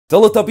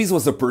Teletubbies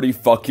was a pretty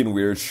fucking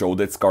weird show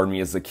that scarred me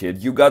as a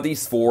kid. You got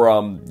these four,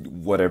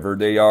 whatever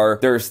they are.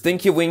 There's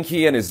Tinky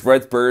Winky and his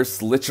red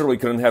purse. Literally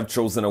couldn't have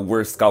chosen a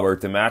worse cover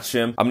to match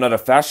him. I'm not a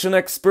fashion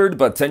expert,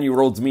 but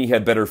 10-year-old me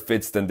had better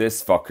fits than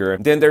this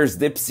fucker. Then there's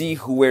Dipsy,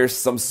 who wears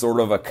some sort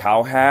of a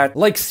cow hat.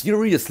 Like,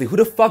 seriously, who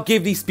the fuck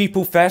gave these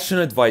people fashion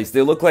advice?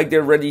 They look like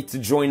they're ready to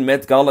join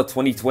Met Gala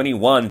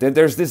 2021. Then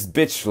there's this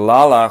bitch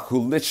Lala, who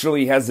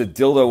literally has a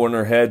dildo on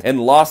her head and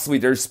lost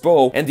with her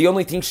spo, and the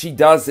only thing she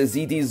does is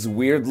eat these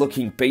weird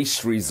looking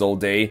pastries all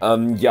day.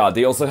 Yeah,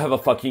 they also have a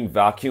fucking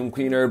vacuum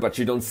cleaner, but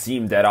you don't see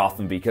him that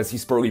often because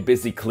he's probably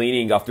busy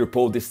cleaning after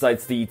Poe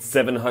decides to eat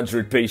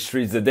 700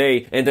 pastries a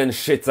day and then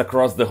shits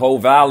across the whole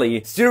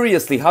valley.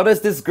 Seriously, how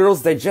does this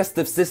girl's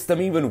digestive system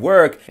even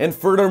work? And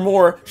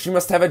furthermore, she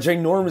must have a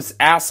ginormous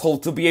asshole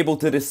to be able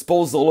to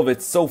dispose all of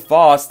it so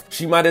fast.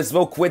 She might as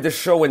well quit the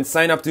show and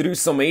sign up to do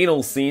some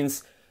anal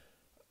scenes.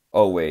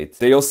 Oh wait,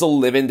 they also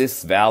live in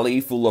this valley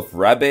full of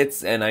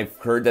rabbits, and I've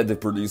heard that the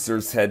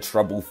producers had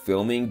trouble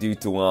filming due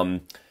to,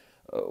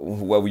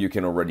 well, you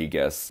can already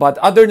guess. But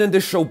other than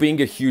the show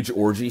being a huge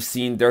orgy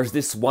scene, there's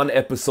this one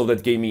episode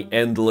that gave me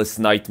endless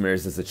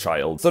nightmares as a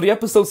child. So the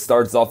episode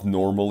starts off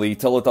normally,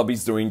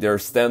 Teletubbies doing their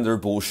standard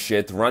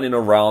bullshit, running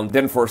around,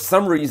 then for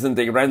some reason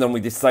they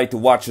randomly decide to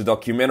watch a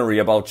documentary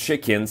about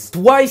chickens.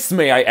 Twice,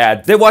 may I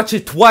add! They watch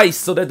it twice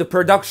so that the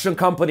production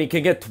company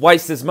can get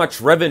twice as much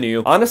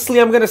revenue.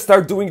 Honestly, I'm gonna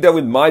start doing that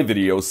with my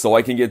videos so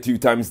I can get 2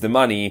 times the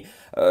money.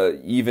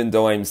 Even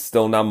though I'm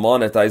still not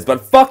monetized,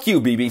 but fuck you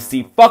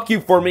BBC, fuck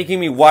you for making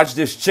me watch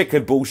this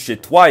chicken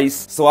bullshit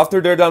twice. So after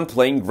they're done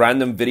playing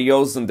random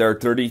videos on their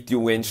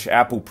 32-inch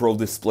Apple Pro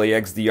Display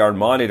XDR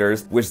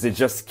monitors, which they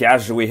just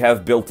casually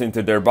have built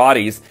into their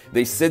bodies,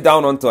 they sit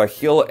down onto a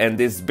hill, and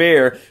this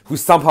bear, who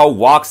somehow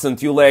walks on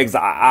 2 legs,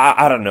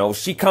 I don't know,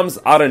 she comes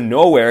out of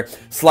nowhere,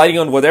 sliding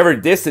on whatever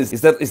this is. Is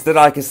that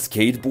like a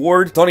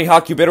skateboard? Tony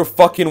Hawk, you better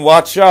fucking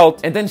watch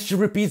out. And then she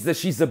repeats that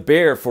she's a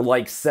bear for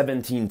like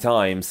 17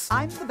 times.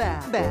 I'm the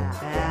bear.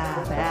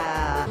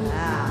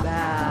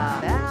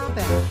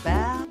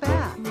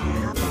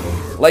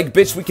 Like,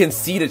 bitch, we can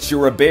see that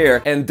you're a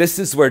bear, and this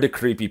is where the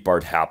creepy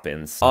part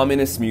happens.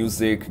 Ominous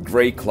music,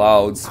 gray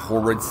clouds,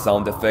 horrid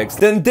sound effects,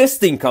 then this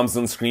thing comes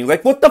on screen.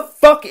 Like, what the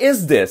fuck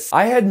is this?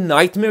 I had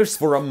nightmares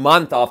for a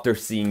month after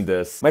seeing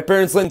this. My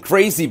parents went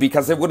crazy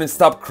because I wouldn't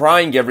stop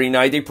crying every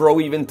night. They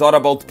probably even thought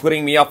about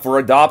putting me up for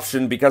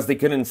adoption because they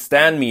couldn't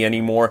stand me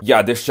anymore.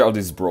 Yeah, this child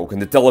is broken.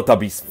 The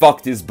Teletubbies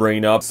fucked his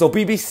brain up. So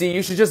BBC,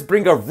 you should just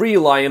bring a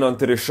real lion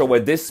onto the show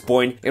at this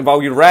point, and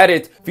while you're at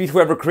it, feed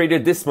whoever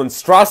created this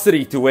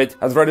monstrosity to it.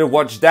 I'd rather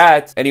watch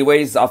that.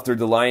 Anyways, after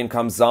the lion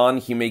comes on,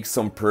 he makes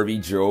some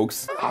pervy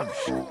jokes. I'm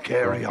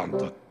scary on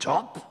the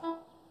top,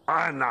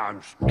 and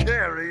I'm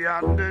scary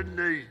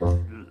underneath.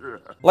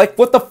 Like,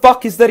 what the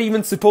fuck is that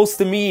even supposed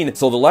to mean?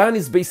 So the lion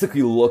is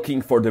basically looking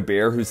for the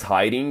bear who's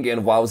hiding,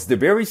 and whilst the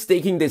bear is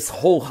taking this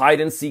whole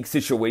hide-and-seek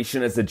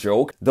situation as a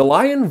joke, the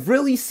lion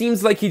really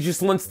seems like he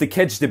just wants to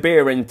catch the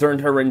bear and turn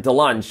her into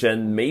lunch,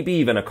 and maybe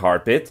even a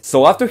carpet.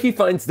 So after he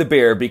finds the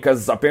bear,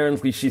 because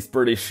apparently she's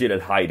pretty shit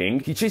at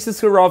hiding, he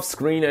chases her off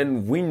screen,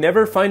 and we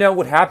never find out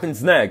what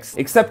happens next.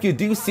 Except you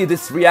do see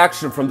this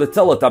reaction from the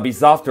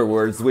Teletubbies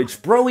afterwards,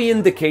 which probably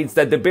indicates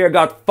that the bear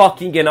got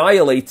fucking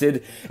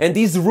annihilated, and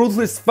these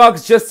ruthless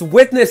fucks just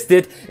witnessed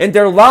it, and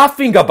they're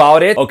laughing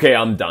about it. Okay,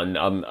 I'm done.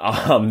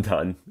 I'm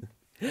done.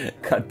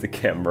 Cut the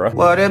camera.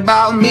 What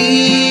about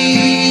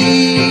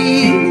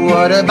me?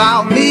 What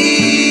about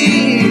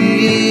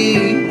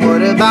me?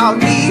 What about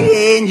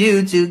me and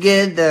you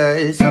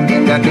together?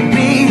 Something that could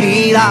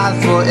be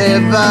lost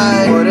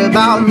forever. What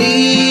about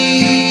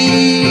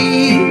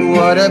me?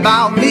 What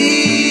about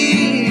me?